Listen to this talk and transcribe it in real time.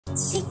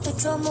VDA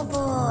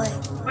Drummerboi.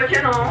 But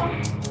you know,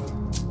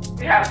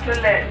 we have to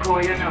let go,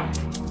 you know.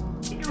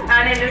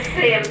 And in the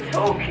same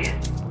token,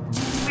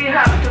 we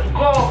have to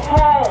go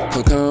home.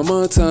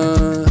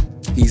 Concomitant,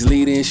 he's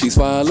leading, she's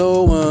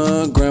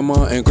following.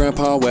 Grandma and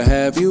grandpa, where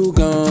have you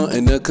gone?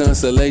 In the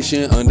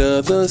constellation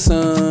under the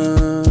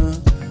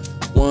sun.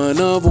 One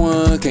of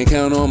one, can't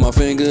count on my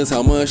fingers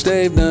how much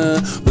they've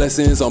done.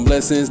 Blessings on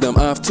blessings, them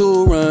off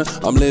to run.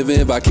 I'm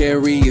living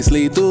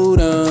vicariously through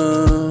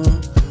them.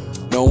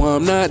 No,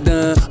 I'm not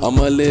done, I'm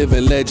a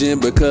living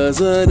legend because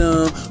of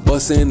them.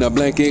 Bust in a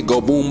blanket, go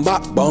boom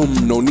bop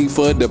boom. No need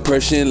for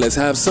depression, let's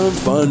have some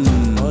fun.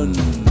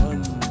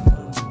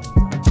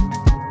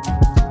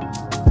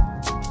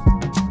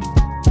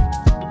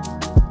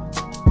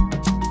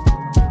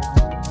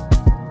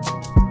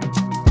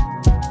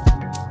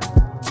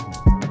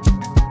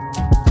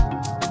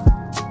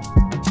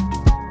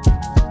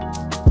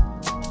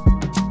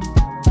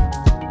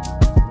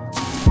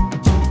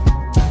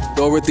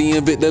 Dorothy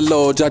and Victor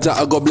Low, Jaja,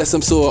 I go bless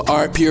them soul.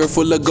 Art pure,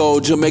 full of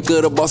gold.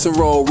 Jamaica, the Boston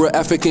roll. Real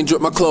African,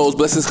 drip my clothes.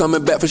 Blessings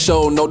coming back for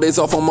show. No days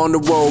off, I'm on the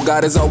road.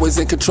 God is always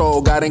in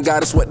control. God and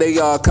God is what they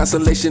are.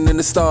 Constellation in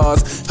the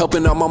stars.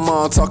 Helping out my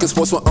mom, talking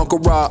sports with Uncle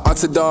Rob.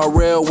 Auntie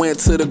Darrell went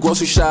to the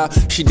grocery shop.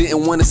 She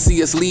didn't want to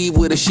see us leave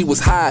with her. She was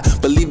high.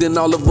 Believed in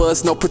all of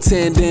us, no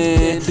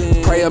pretending.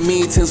 Prayer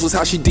meetings was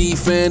how she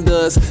defend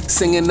us.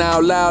 Singing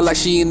out loud like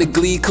she in the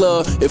glee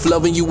club. If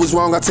loving you was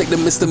wrong, I take the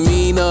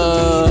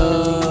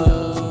misdemeanor.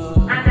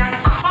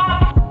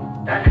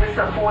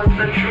 Supposed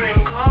to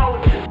drink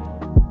out.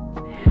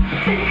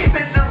 If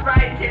it's the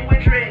right thing we're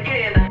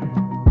drinking,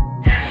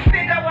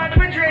 figure what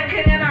we're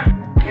drinking, you know.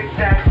 If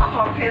that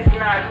cup is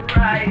not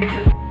right,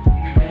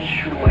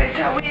 throw it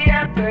away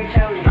and go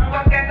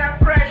get a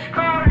fresh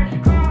cup.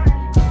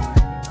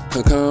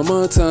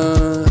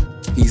 Concomitant,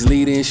 he's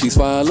leading, she's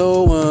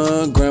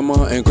following.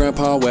 Grandma and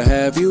grandpa, where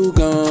have you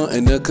gone?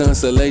 In the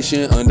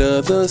constellation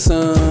under the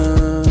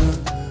sun.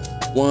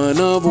 One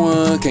of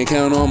one, can't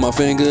count on my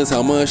fingers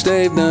how much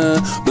they've done.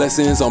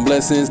 Blessings on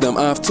blessings, them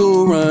off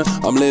to run.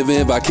 I'm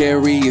living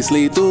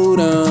vicariously through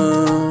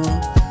them.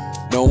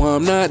 No,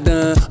 I'm not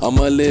done, I'm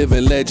a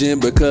living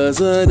legend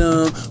because of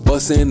them.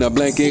 Bust in a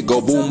blanket,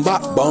 go boom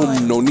bop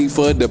boom. No need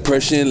for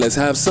depression, let's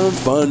have some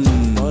fun.